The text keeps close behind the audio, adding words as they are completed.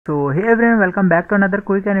So hey everyone, welcome back to another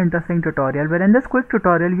quick and interesting tutorial, where in this quick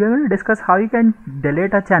tutorial we will discuss how you can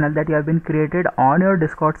delete a channel that you have been created on your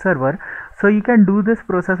Discord server. So you can do this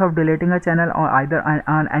process of deleting a channel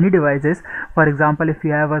on any devices. For example, if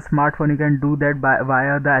you have a smartphone, you can do that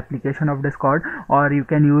via the application of Discord, or you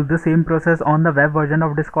can use the same process on the web version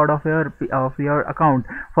of Discord of your account.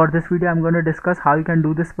 For this video I'm going to discuss how you can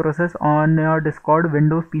do this process on your Discord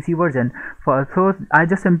Windows PC version. So I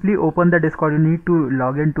just simply open the Discord. You need to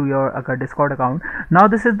log into your Discord account. Now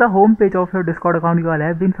this is the home page of your Discord account. You all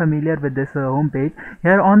have been familiar with this home page.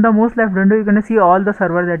 Here on the most left window, you're going to see all the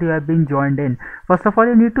servers that you have been joined in. First of all,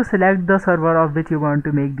 you need to select the server of which you want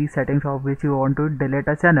to make these settings, of which you want to delete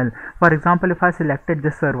a channel. For example, if I selected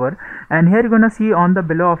this server, and here you're going to see on the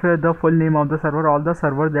below of the full name of the server, all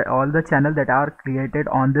the channel that are created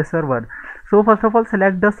on this server. So first of all,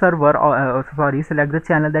 select the server, select the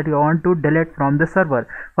channel that you want to delete from the server.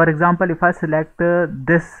 For example, if I select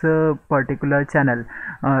this particular channel,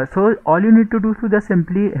 so all you need to do is to just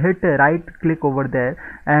simply hit right click over there,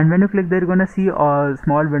 and when you click there, you're gonna see a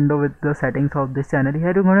small window with the settings of this channel.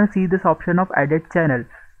 Here you're gonna see this option of edit channel.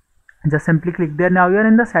 Just simply click there. Now you are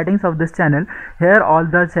in the settings of this channel. Here all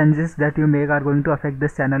the changes that you make are going to affect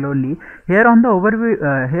this channel only. Here on the overview,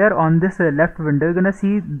 here on this left window, you're gonna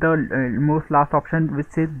see the most last option which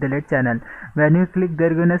says delete channel. When you click there,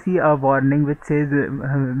 you're gonna see a warning which says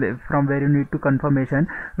from where you need to confirmation.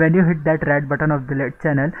 When you hit that red button of delete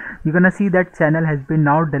channel, you're gonna see that channel has been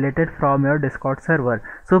now deleted from your Discord server.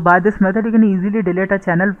 So by this method, you can easily delete a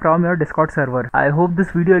channel from your Discord server. I hope this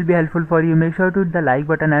video will be helpful for you. Make sure to hit the like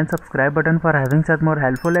button and subscribe button for having such more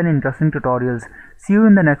helpful and interesting tutorials. See you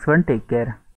in the next one. Take care.